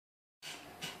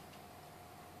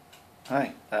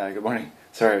Hi, good morning.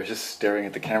 Sorry, I was just staring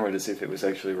at the camera to see if it was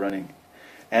actually running.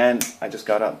 And I just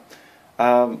got up.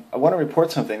 I want to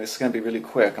report something. This is going to be really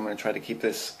quick. I'm going to try to keep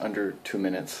this under 2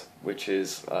 minutes, which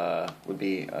is would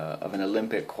be of an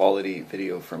Olympic quality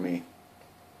video for me.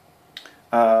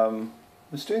 I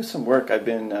was doing some work. I've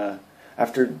been,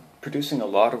 after producing a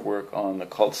lot of work on the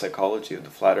cult psychology of the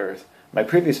flat earth, my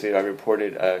previous video I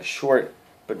reported a short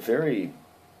but very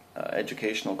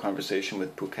educational conversation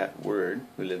with Phuket Word,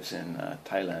 who lives in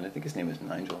Thailand. I think his name is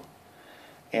Nigel.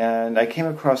 And I came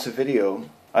across a video.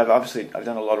 I've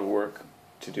done a lot of work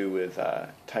to do with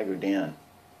Tiger Dan.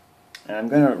 And I'm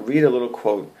going to read a little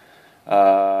quote,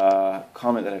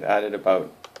 comment that I've added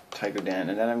about Tiger Dan,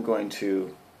 and then I'm going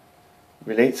to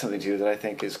relate something to you that I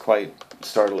think is quite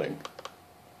startling.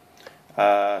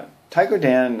 Tiger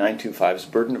Dan 925's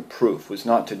burden of proof was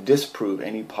not to disprove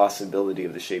any possibility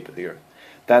of the shape of the earth.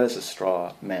 That is a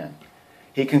straw man.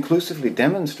 He conclusively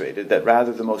demonstrated that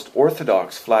rather the most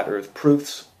orthodox flat earth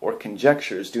proofs or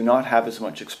conjectures do not have as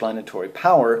much explanatory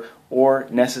power or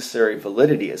necessary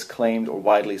validity as claimed or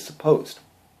widely supposed.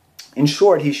 In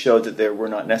short, he showed that they were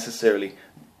not necessarily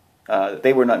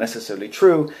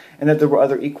true, and that there were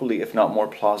other equally, if not more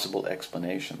plausible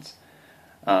explanations.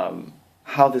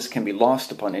 How this can be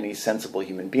lost upon any sensible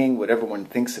human being, whatever one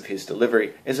thinks of his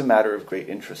delivery, is a matter of great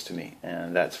interest to me.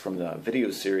 And that's from the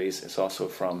video series. It's also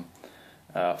from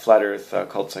Flat Earth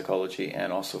Cult Psychology,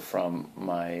 and also from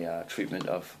my treatment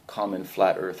of common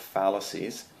flat earth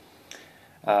fallacies.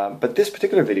 But this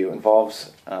particular video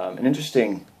involves an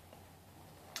interesting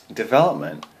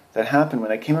development that happened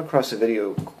when I came across a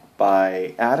video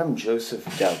by Adam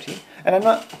Joseph Doughty. And I'm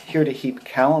not here to heap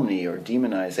calumny or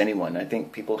demonize anyone. I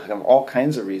think people have all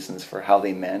kinds of reasons for how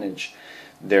they manage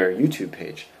their YouTube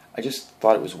page. I just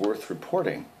thought it was worth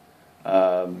reporting.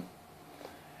 And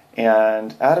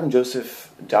Adam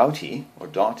Joseph Doughty, or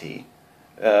Doughty,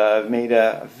 made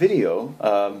a video,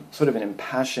 sort of an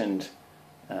impassioned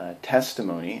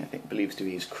testimony. Believes to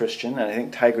be he's Christian, and I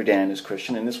think Tiger Dan is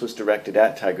Christian, and this was directed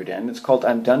at Tiger Dan. It's called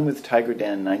 "I'm Done with Tiger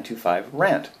Dan 925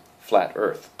 Rant, Flat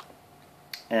Earth."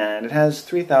 And it has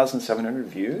 3,700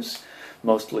 views,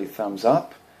 mostly thumbs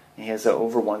up. He has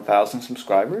over 1,000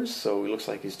 subscribers, so it looks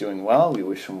like he's doing well. We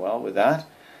wish him well with that.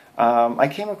 I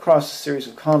came across a series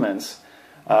of comments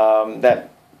that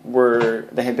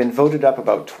had been voted up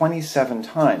about 27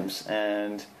 times,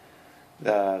 and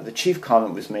the chief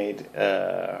comment was made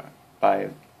by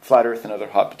Flat Earth and Other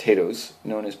Hot Potatoes,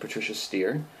 known as Patricia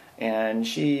Steere. And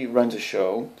she runs a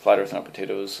show, Flat Earth and Hot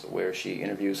Potatoes, where she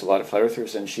interviews a lot of flat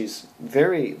earthers, and she's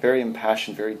very, very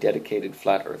impassioned, very dedicated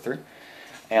flat earther,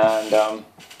 and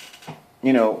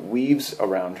weaves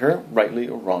around her, rightly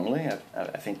or wrongly,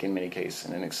 I think in many cases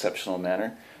in an exceptional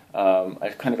manner,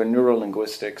 a kind of a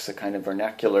neurolinguistics, a kind of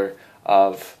vernacular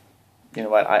of,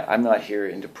 I'm not here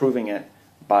into proving it,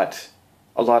 but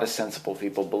a lot of sensible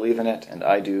people believe in it, and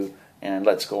I do, and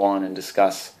let's go on and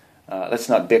discuss. Let's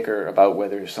not bicker about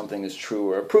whether something is true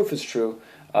or a proof is true,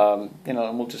 and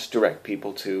we'll just direct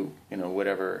people to,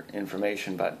 whatever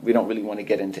information, but we don't really want to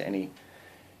get into any,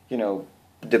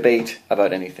 debate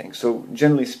about anything. So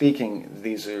generally speaking,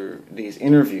 these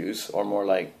interviews are more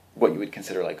like what you would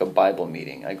consider like a Bible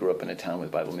meeting. I grew up in a town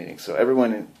with Bible meetings, so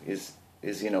everyone is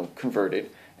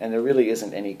converted, and there really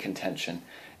isn't any contention.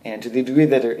 And to the degree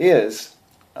that there is,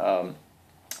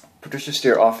 Patricia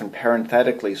Steere often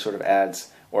parenthetically sort of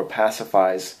adds or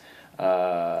pacifies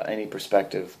any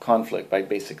prospective conflict by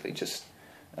basically just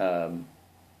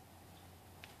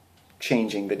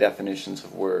changing the definitions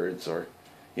of words, or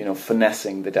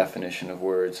finessing the definition of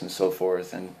words and so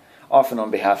forth, and often on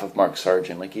behalf of Mark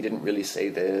Sargent, like he didn't really say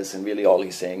this, and really all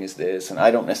he's saying is this, and I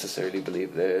don't necessarily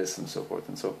believe this, and so forth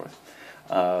and so forth.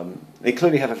 They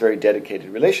clearly have a very dedicated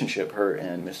relationship, her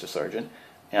and Mr. Sargent,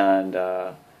 and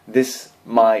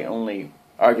my only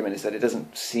argument is that it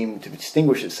doesn't seem to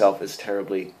distinguish itself as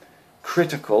terribly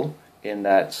critical in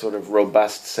that sort of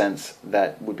robust sense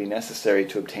that would be necessary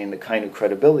to obtain the kind of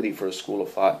credibility for a school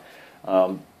of thought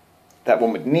that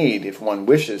one would need if one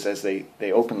wishes, as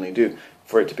they openly do,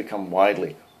 for it to become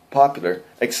widely popular,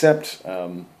 except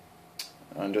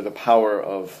under the power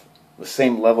of the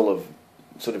same level of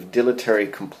sort of dilatory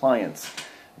compliance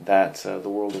that the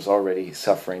world is already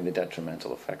suffering the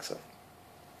detrimental effects of.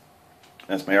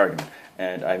 That's my argument,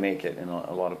 and I make it in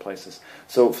a lot of places.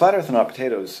 So Flat Earth and Hot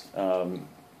Potatoes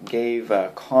gave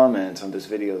a comment on this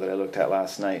video that I looked at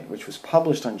last night, which was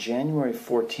published on January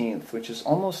 14th, which is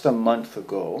almost a month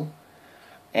ago,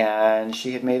 and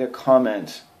she had made a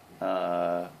comment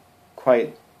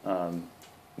quite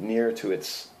near to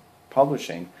its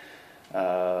publishing,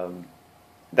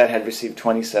 that had received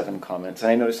 27 comments,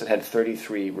 and I noticed it had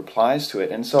 33 replies to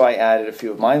it, and so I added a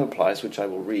few of my replies, which I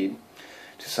will read,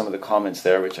 to some of the comments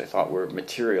there, which I thought were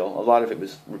material. A lot of it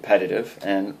was repetitive,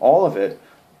 and all of it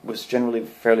was generally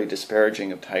fairly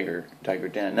disparaging of Tiger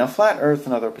Dan. Now, Flat Earth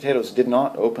and Other Potatoes did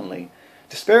not openly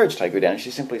disparage Tiger Dan.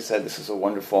 She simply said this is a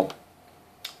wonderful,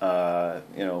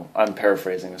 I'm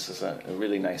paraphrasing, this is a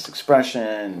really nice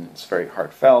expression, it's very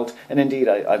heartfelt, and indeed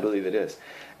I believe it is.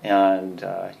 And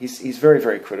he's very,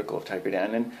 very critical of Tiger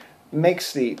Dan, and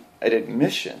makes the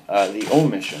omission,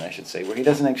 I should say, where he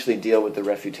doesn't actually deal with the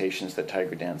refutations that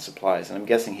Tiger Dan supplies. And I'm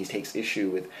guessing he takes issue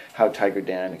with how Tiger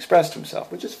Dan expressed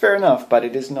himself, which is fair enough, but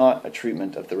it is not a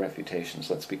treatment of the refutations.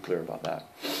 Let's be clear about that.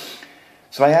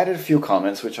 So I added a few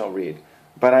comments, which I'll read.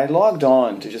 But I logged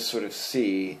on to just sort of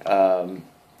see.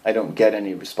 I don't get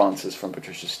any responses from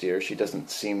Patricia Steere. She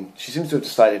seems to have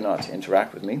decided not to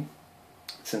interact with me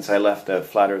since I left the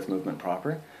Flat Earth movement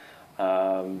proper.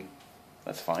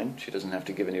 That's fine. She doesn't have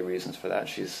to give any reasons for that.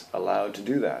 She's allowed to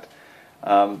do that.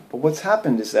 But what's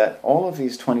happened is that all of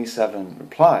these 27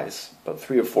 replies, about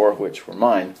 3 or 4 of which were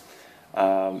mine,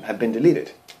 have been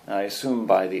deleted. I assume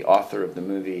by the author of the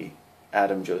movie,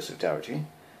 Adam Joseph Doughty.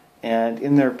 And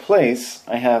in their place,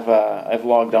 I've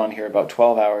logged on here about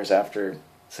 12 hours after,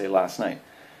 say, last night,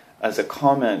 as a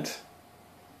comment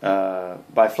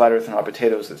by Flat Earth and Hot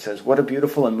Potatoes that says, "What a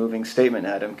beautiful and moving statement,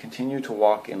 Adam. Continue to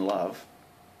walk in love."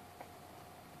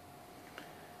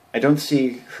 I don't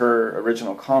see her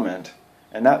original comment,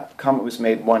 and that comment was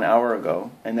made 1 hour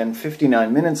ago, and then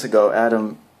 59 minutes ago,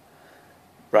 Adam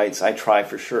writes, "I try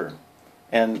for sure."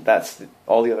 And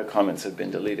all the other comments have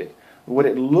been deleted. What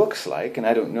it looks like, and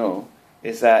I don't know,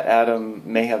 is that Adam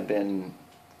may have been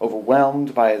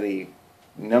overwhelmed by the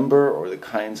number or the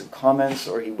kinds of comments,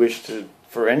 or he wished to,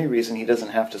 for any reason he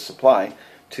doesn't have to supply,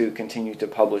 to continue to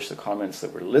publish the comments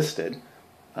that were listed.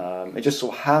 It just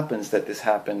so happens that this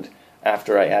happened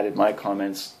after I added my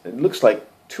comments. It looks like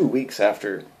 2 weeks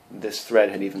after this thread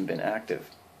had even been active.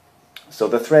 So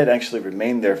the thread actually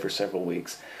remained there for several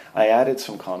weeks. I added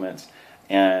some comments,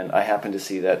 and I happened to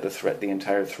see that the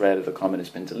entire thread of the comment has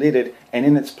been deleted, and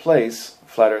in its place,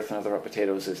 Flat Earth and Other Hot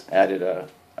Potatoes has added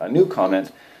a new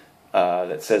comment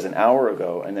that says an hour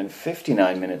ago, and then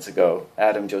 59 minutes ago,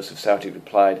 Adam Joseph Doughty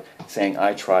replied saying,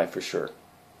 "I try for sure,"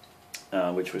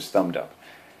 which was thumbed up.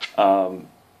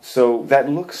 So that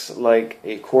looks like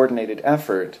a coordinated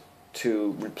effort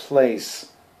to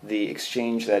replace the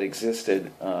exchange that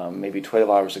existed maybe 12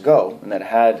 hours ago, and that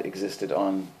had existed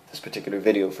on this particular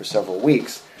video for several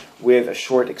weeks, with a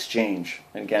short exchange.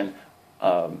 And again,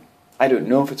 I don't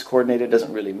know if it's coordinated, it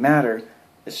doesn't really matter.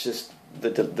 It's just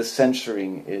the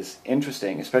censoring is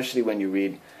interesting, especially when you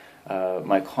read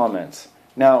my comments.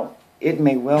 Now, it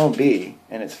may well be,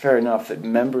 and it's fair enough, that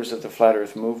members of the Flat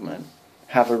Earth movement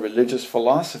have a religious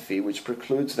philosophy which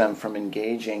precludes them from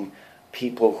engaging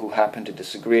people who happen to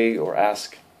disagree or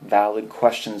ask valid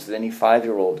questions that any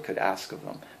 5-year-old could ask of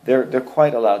them. They're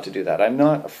quite allowed to do that. I'm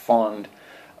not fond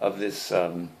of this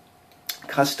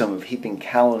custom of heaping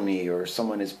calumny, or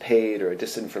someone is paid, or a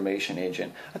disinformation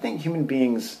agent. I think human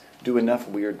beings do enough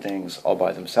weird things all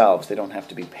by themselves. They don't have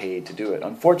to be paid to do it,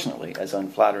 unfortunately, as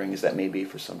unflattering as that may be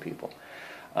for some people.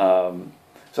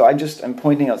 So I'm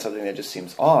pointing out something that just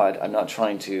seems odd. I'm not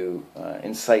trying to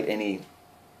incite any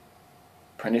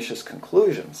pernicious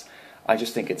conclusions. I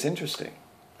just think it's interesting.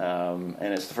 And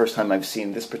it's the first time I've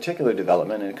seen this particular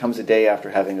development, and it comes a day after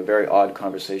having a very odd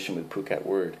conversation with Phuket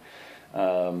Word,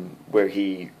 where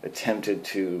he attempted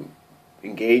to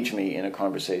engage me in a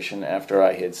conversation after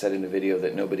I had said in a video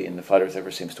that nobody in the Flat Earth ever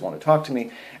seems to want to talk to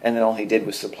me, and then all he did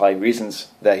was supply reasons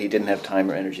that he didn't have time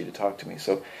or energy to talk to me.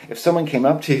 So if someone came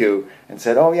up to you and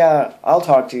said, "Oh yeah, I'll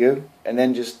talk to you," and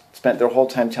then just spent their whole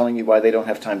time telling you why they don't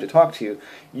have time to talk to you,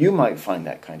 you might find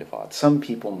that kind of odd. Some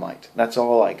people might. That's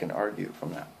all I can argue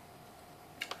from that.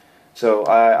 So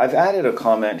I've added a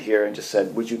comment here and just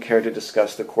said, would you care to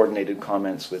discuss the coordinated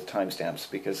comments with timestamps?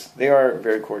 Because they are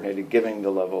very coordinated, given the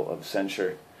level of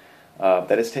censure that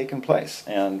has taken place.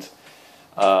 And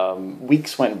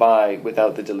weeks went by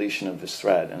without the deletion of this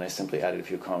thread, and I simply added a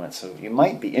few comments. So you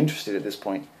might be interested at this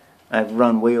point, I've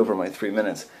run way over my 3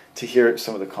 minutes, to hear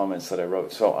some of the comments that I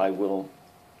wrote. So I will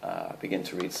begin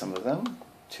to read some of them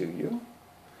to you.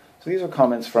 So these are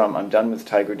comments from I'm Done with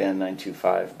Tiger Dan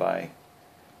 925 by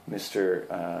Mr.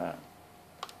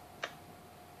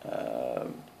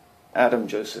 Adam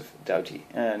Joseph Doughty,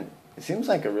 and it seems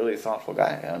like a really thoughtful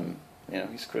guy.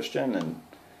 He's Christian and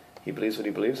he believes what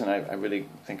he believes, and I really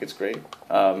think it's great.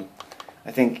 I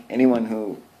think anyone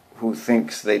who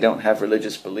thinks they don't have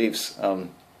religious beliefs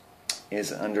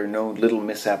is under no little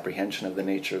misapprehension of the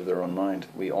nature of their own mind.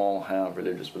 We all have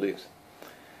religious beliefs.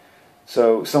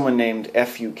 So someone named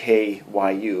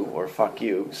FUKYU, or Fuck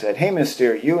You, said, "Hey, Miss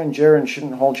Steere, you and Jaron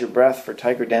shouldn't hold your breath for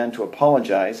Tiger Dan to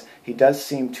apologize. He does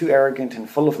seem too arrogant and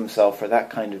full of himself for that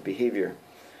kind of behavior."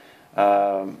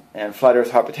 And Flat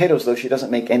Earth Hot Potatoes, though she doesn't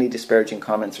make any disparaging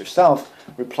comments herself,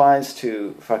 replies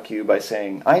to Fuck You by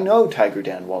saying, "I know Tiger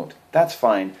Dan won't. That's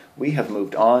fine. We have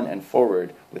moved on and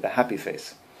forward," with a happy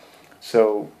face.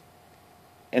 So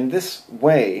in this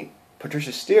way,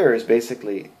 Patricia Steere is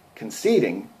basically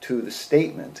conceding to the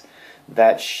statement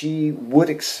that she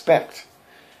would expect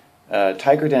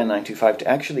Tiger Dan 925 to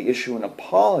actually issue an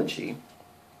apology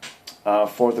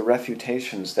for the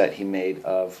refutations that he made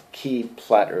of key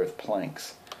flat earth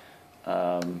planks.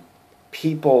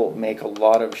 People make a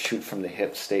lot of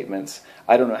shoot-from-the-hip statements.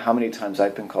 I don't know how many times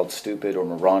I've been called stupid or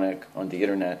moronic on the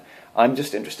internet. I'm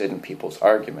just interested in people's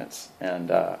arguments.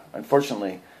 And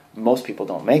unfortunately, most people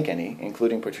don't make any,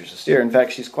 including Patricia Steere. In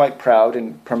fact, she's quite proud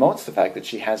and promotes the fact that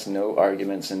she has no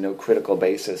arguments and no critical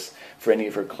basis for any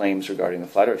of her claims regarding the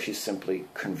flat earth. She's simply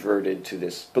converted to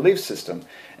this belief system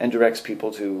and directs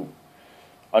people to,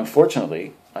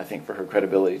 unfortunately, I think for her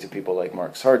credibility, to people like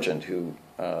Mark Sargent,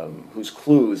 whose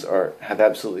clues have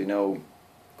absolutely no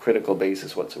critical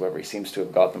basis whatsoever. He seems to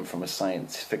have got them from a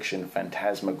science fiction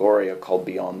phantasmagoria called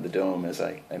Beyond the Dome, as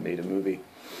I made a movie.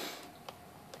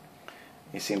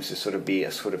 He seems to sort of be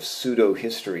a sort of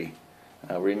pseudo-history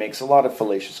where he makes a lot of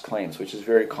fallacious claims, which is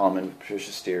very common with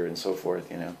Patricia Steere and so forth.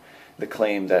 The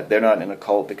claim that they're not in a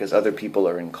cult because other people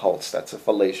are in cults. That's a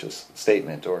fallacious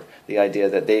statement. Or the idea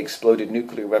that they exploded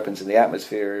nuclear weapons in the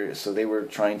atmosphere, so they were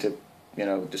trying to,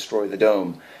 destroy the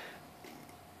dome.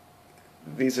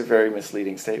 These are very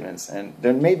misleading statements, and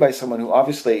they're made by someone who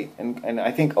obviously, and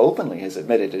I think openly has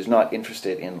admitted, is not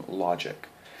interested in logic.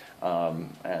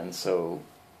 And so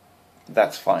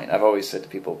that's fine. I've always said to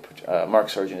people, Mark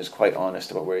Sargent is quite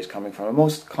honest about where he's coming from. And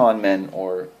most con men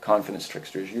or confidence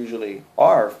tricksters usually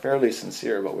are fairly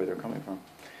sincere about where they're coming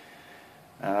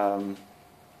from.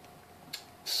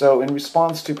 So in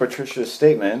response to Patricia's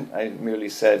statement, I merely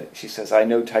said, she says, "I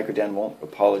know Tiger Dan won't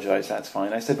apologize, that's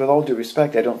fine." I said, "With all due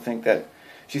respect, I don't think that,"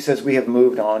 she says, "we have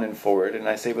moved on and forward." And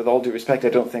I say, "With all due respect, I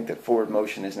don't think that forward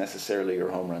motion is necessarily your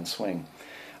home run swing."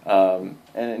 And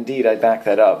indeed, I back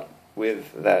that up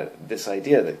with this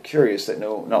idea that curious that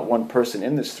not one person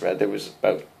in this thread, there was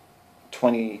about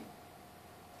 20,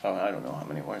 I don't know how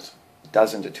many words,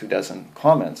 dozen to 24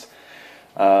 comments.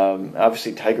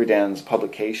 Obviously Tiger Dan's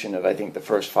publication of, I think, the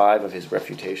first 5 of his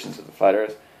refutations of the flat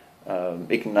earth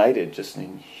ignited just a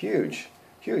huge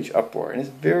uproar. And it's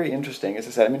very interesting. As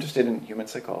I said, I'm interested in human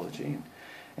psychology.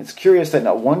 It's curious that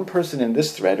not one person in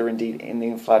this thread, or indeed in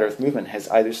the flat earth movement, has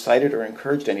either cited or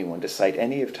encouraged anyone to cite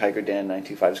any of Tiger Dan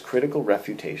 925's critical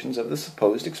refutations of the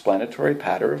supposed explanatory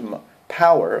power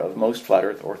of most flat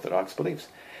earth orthodox beliefs.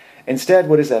 Instead,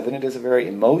 what is evident is a very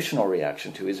emotional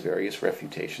reaction to his various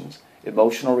refutations,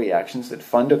 emotional reactions that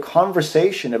fund a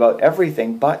conversation about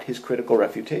everything but his critical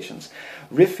refutations.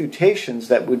 Refutations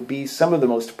that would be some of the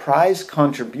most prized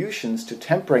contributions to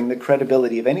tempering the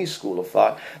credibility of any school of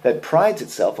thought that prides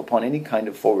itself upon any kind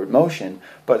of forward motion,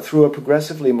 but through a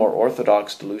progressively more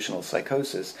orthodox delusional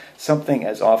psychosis, something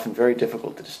as often very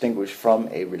difficult to distinguish from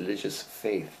a religious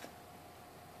faith.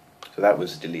 So that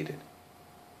was deleted.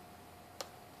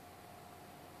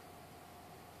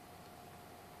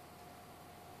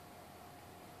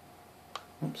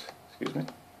 Oops, excuse me.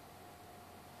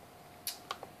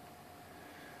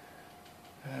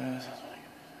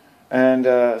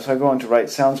 So I go on to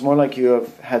write, "Sounds more like you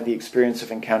have had the experience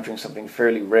of encountering something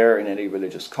fairly rare in any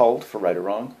religious cult, for right or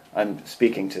wrong." I'm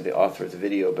speaking to the author of the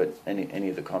video, but any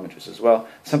of the commenters as well.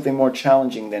 "Something more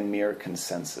challenging than mere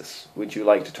consensus. Would you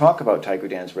like to talk about Tiger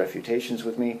Dan's refutations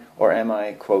with me, or am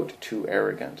I, quote, too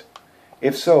arrogant?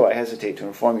 If so, I hesitate to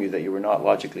inform you that you were not,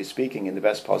 logically speaking, in the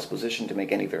best possible position to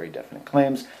make any very definite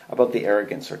claims about the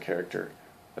arrogance or character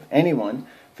of anyone.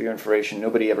 For your information,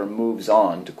 nobody ever moves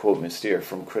on, to quote Ms. Steere,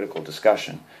 from critical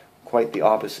discussion. Quite the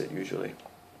opposite, usually."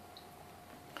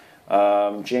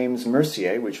 James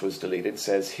Mercier, which was deleted,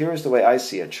 says, "Here is the way I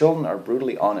see it. Children are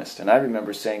brutally honest, and I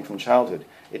remember saying from childhood,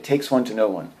 it takes one to know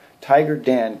one. Tiger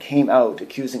Dan came out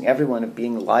accusing everyone of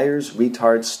being liars,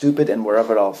 retards, stupid, and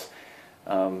wherever else."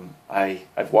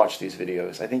 I've watched these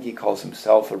videos. I think he calls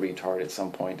himself a retard at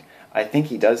some point. I think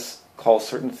he does call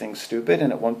certain things stupid,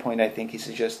 and at one point I think he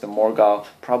suggests the Morgal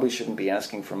probably shouldn't be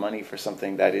asking for money for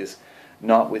something that is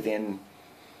not within,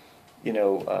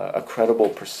 a credible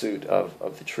pursuit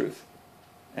of the truth.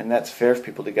 And that's fair for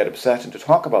people to get upset and to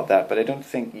talk about that, but I don't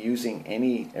think using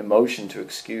any emotion to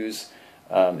excuse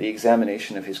the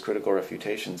examination of his critical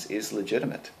refutations is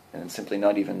legitimate, and it's simply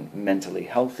not even mentally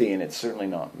healthy, and it's certainly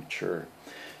not mature.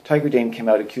 Tiger Dane came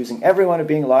out accusing everyone of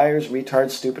being liars,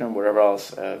 retards, stupid, and whatever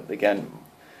else.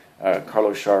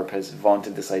 Carlos Sharp has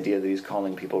vaunted this idea that he's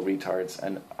calling people retards,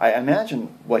 and I imagine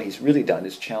what he's really done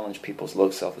is challenge people's low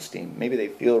self-esteem. Maybe they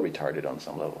feel retarded on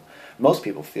some level. Most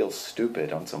people feel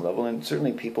stupid on some level, and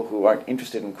certainly people who aren't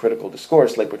interested in critical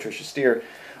discourse, like Patricia Steere,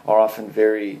 are often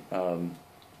very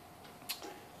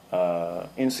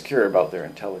insecure about their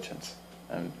intelligence.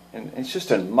 And it's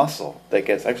just a muscle that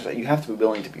gets exercised. You have to be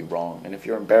willing to be wrong, and if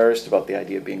you're embarrassed about the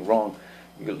idea of being wrong,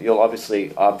 you'll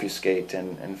obviously obfuscate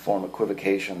and form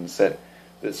equivocations that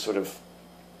sort of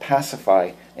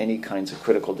pacify any kinds of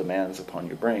critical demands upon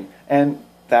your brain and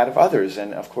that of others.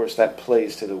 And of course, that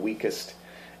plays to the weakest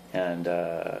and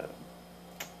the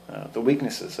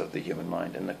weaknesses of the human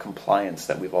mind and the compliance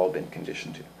that we've all been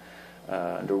conditioned to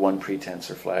under one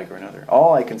pretense or flag or another.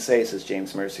 All I can say, says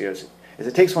James Mercier, is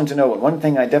it takes one to know. And one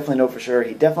thing I definitely know for sure,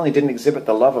 he definitely didn't exhibit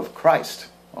the love of Christ.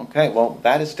 Okay, well,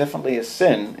 that is definitely a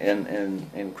sin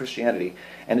in Christianity.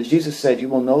 And as Jesus said, you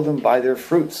will know them by their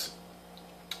fruits.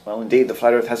 Well, indeed, the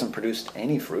flat earth hasn't produced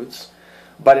any fruits,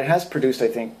 but it has produced, I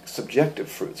think, subjective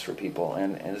fruits for people.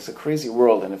 And it's a crazy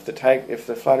world, and if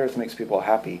the flat earth makes people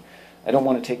happy, I don't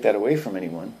want to take that away from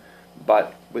anyone,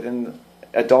 but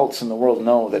adults in the world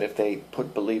know that if they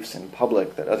put beliefs in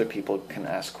public, that other people can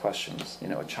ask questions.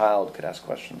 A child could ask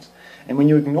questions. And when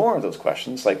you ignore those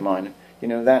questions, like mine,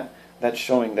 that's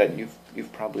showing that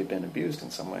you've probably been abused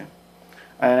in some way.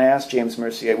 And I asked James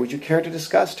Mercier, would you care to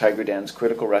discuss Tiger Dan's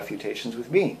critical refutations with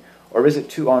me? Or is it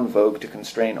too en vogue to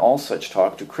constrain all such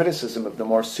talk to criticism of the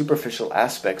more superficial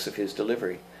aspects of his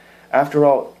delivery? After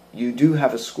all, you do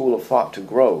have a school of thought to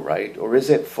grow, right? Or is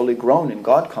it fully grown in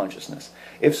God consciousness?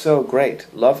 If so,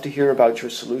 great. Love to hear about your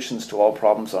solutions to all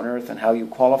problems on earth and how you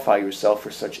qualify yourself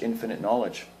for such infinite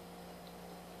knowledge.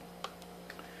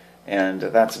 And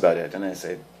that's about it. And I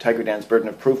say, Tiger Dan's burden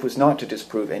of proof was not to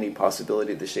disprove any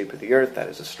possibility of the shape of the earth. That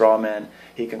is a straw man.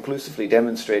 He conclusively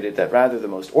demonstrated that rather the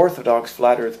most orthodox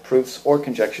flat earth proofs or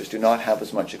conjectures do not have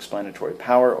as much explanatory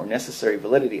power or necessary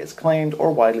validity as claimed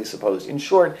or widely supposed. In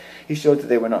short, he showed that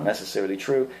they were not necessarily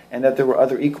true and that there were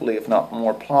other equally, if not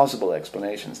more plausible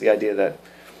explanations. The idea that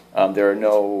there are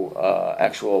no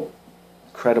actual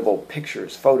credible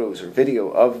pictures, photos, or video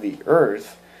of the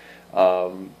earth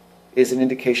is an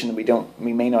indication that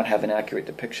we may not have an accurate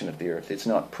depiction of the earth. It's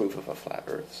not proof of a flat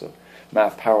earth. So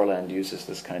Math Powerland uses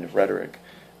this kind of rhetoric,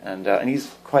 and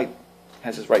he's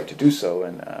has his right to do so,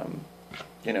 and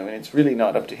and it's really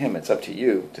not up to him, it's up to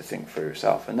you to think for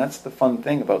yourself. And that's the fun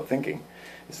thing about thinking,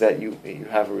 is that you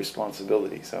have a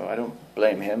responsibility. So I don't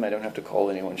blame him, I don't have to call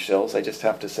anyone shills, I just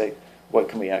have to say, what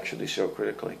can we actually show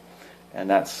critically? And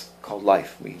that's called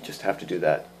life. We just have to do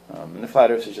that. And the flat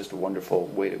earth is just a wonderful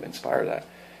way to inspire that.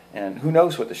 And who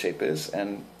knows what the shape is?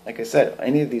 And like I said,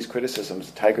 any of these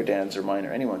criticisms, Tiger Dan's or mine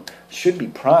or anyone, should be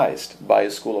prized by a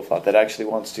school of thought that actually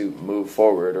wants to move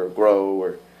forward or grow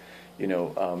or,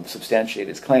 substantiate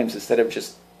its claims instead of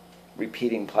just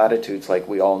repeating platitudes like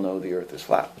we all know the earth is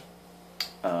flat.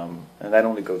 And that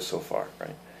only goes so far,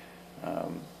 right?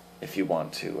 If you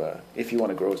want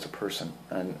to grow as a person.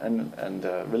 And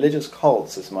religious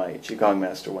cults, as my Qigong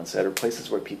master once said, are places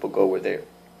where people go where they're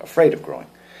afraid of growing.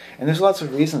 And there's lots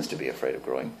of reasons to be afraid of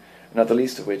growing, not the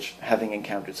least of which having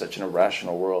encountered such an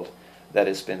irrational world that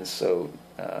has been so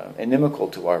inimical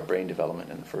to our brain development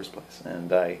in the first place.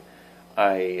 And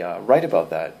I write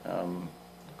about that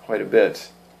quite a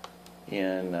bit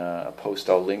in a post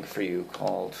I'll link for you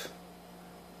called,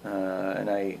 and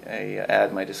I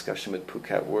add my discussion with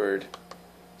Phuket Word.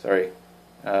 Sorry.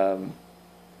 Just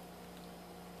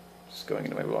going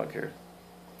into my blog here.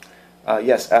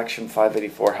 Yes, Axiom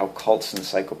 584, How Cults and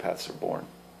Psychopaths Are Born.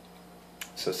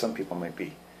 So some people might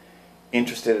be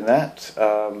interested in that.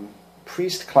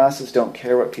 Priest classes don't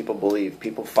care what people believe.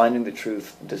 People finding the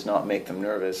truth does not make them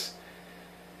nervous.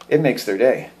 It makes their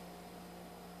day.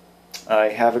 I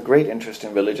have a great interest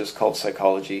in religious cult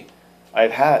psychology. I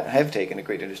have taken a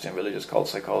great interest in religious cult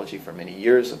psychology for many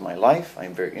years of my life. I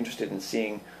am very interested in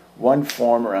seeing one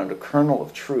form around a kernel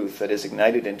of truth that is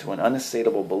ignited into an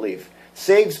unassailable belief,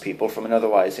 saves people from an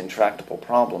otherwise intractable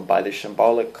problem by the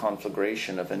symbolic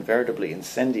conflagration of inveritably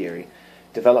incendiary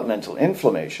developmental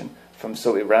inflammation from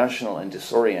so irrational and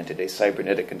disoriented a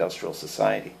cybernetic industrial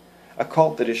society. A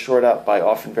cult that is shored up by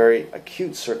often very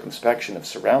acute circumspection of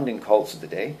surrounding cults of the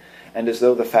day, and as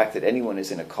though the fact that anyone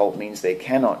is in a cult means they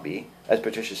cannot be, as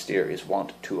Patricia Steere is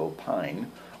wont to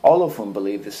opine, all of whom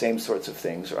believe the same sorts of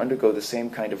things or undergo the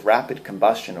same kind of rapid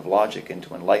combustion of logic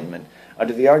into enlightenment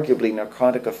under the arguably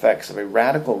narcotic effects of a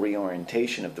radical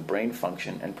reorientation of the brain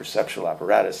function and perceptual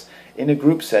apparatus in a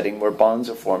group setting where bonds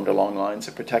are formed along lines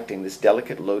of protecting this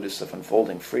delicate lotus of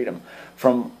unfolding freedom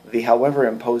from the however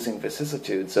imposing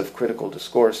vicissitudes of critical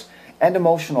discourse, and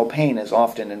emotional pain as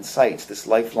often incites this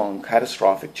lifelong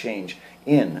catastrophic change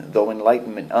in, though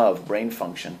enlightenment of, brain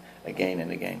function again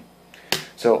and again.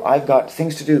 So I've got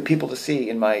things to do, people to see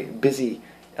in my busy,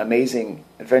 amazing,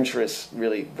 adventurous,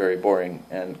 really very boring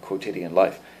and quotidian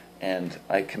life. And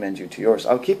I commend you to yours.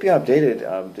 I'll keep you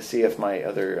updated to see if my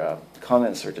other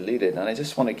comments are deleted. And I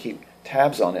just want to keep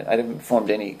tabs on it. I haven't formed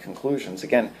any conclusions.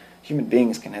 Again, human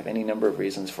beings can have any number of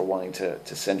reasons for wanting to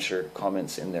censor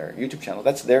comments in their YouTube channel.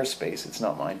 That's their space. It's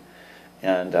not mine.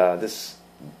 And this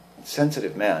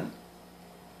sensitive man,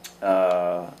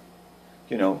 might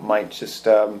just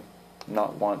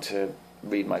not want to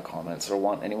read my comments or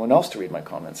want anyone else to read my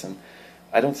comments. And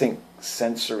I don't think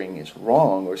censoring is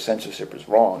wrong or censorship is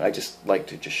wrong. I just like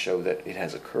to just show that it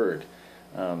has occurred.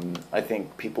 I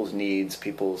think people's needs,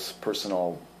 people's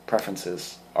personal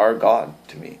preferences are God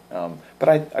to me. But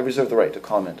I reserve the right to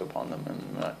comment upon them, and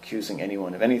I'm not accusing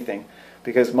anyone of anything,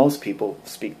 because most people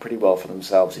speak pretty well for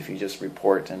themselves if you just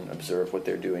report and observe what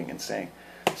they're doing and saying.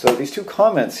 So these two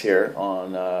comments here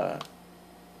on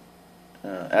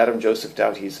Adam Joseph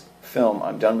Doughty's film,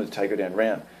 I'm Done with Tiger Dan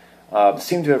Rant,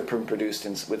 seem to have been produced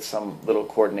with some little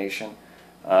coordination.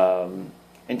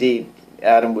 Indeed,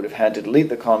 Adam would have had to delete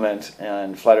the comment,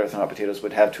 and Flat Earth and Hot Potatoes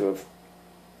would have to have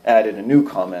added a new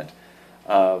comment.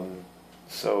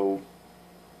 So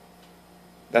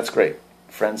that's great.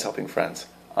 Friends helping friends.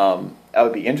 I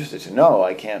would be interested to know,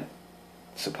 I can't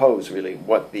suppose really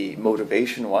what the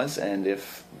motivation was, and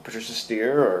if Patricia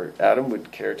Steere or Adam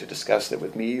would care to discuss that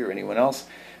with me or anyone else.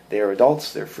 They are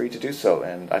adults, they're free to do so,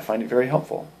 and I find it very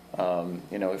helpful.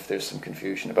 If there's some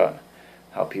confusion about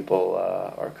how people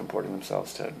are comporting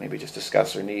themselves, to maybe just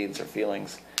discuss their needs or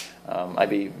feelings. I'd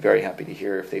be very happy to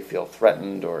hear if they feel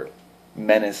threatened or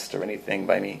menaced or anything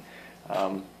by me,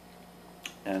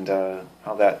 and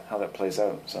how that plays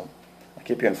out. So I'll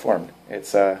keep you informed.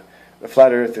 It's the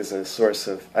Flat Earth is a source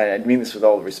of, I mean this with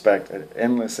all respect,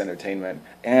 endless entertainment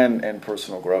and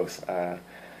personal growth.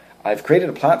 I've created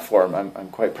a platform, I'm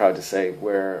quite proud to say,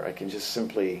 where I can just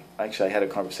simply, actually I had a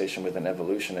conversation with an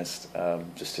evolutionist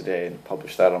just today and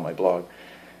published that on my blog,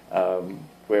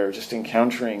 where just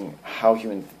encountering how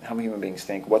human beings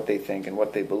think, what they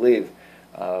believe,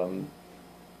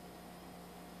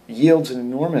 yields an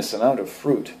enormous amount of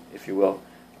fruit, if you will,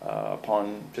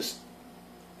 upon just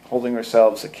holding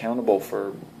ourselves accountable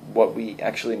for what we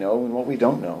actually know and what we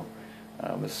don't know.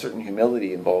 A certain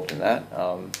humility involved in that,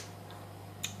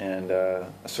 and a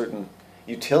certain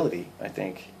utility, I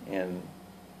think, in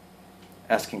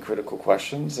asking critical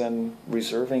questions and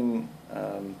reserving,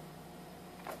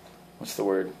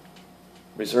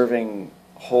 reserving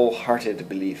wholehearted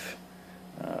belief,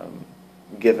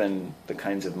 given the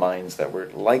kinds of minds that were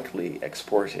likely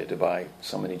exported by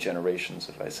so many generations,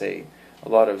 if I say, a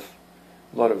lot of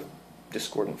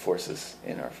discordant forces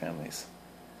in our families.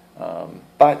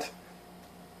 But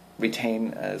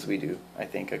retain, as we do, I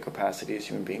think, a capacity as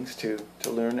human beings to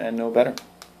learn and know better.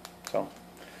 So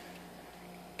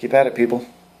keep at it, people.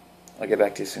 I'll get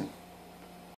back to you soon.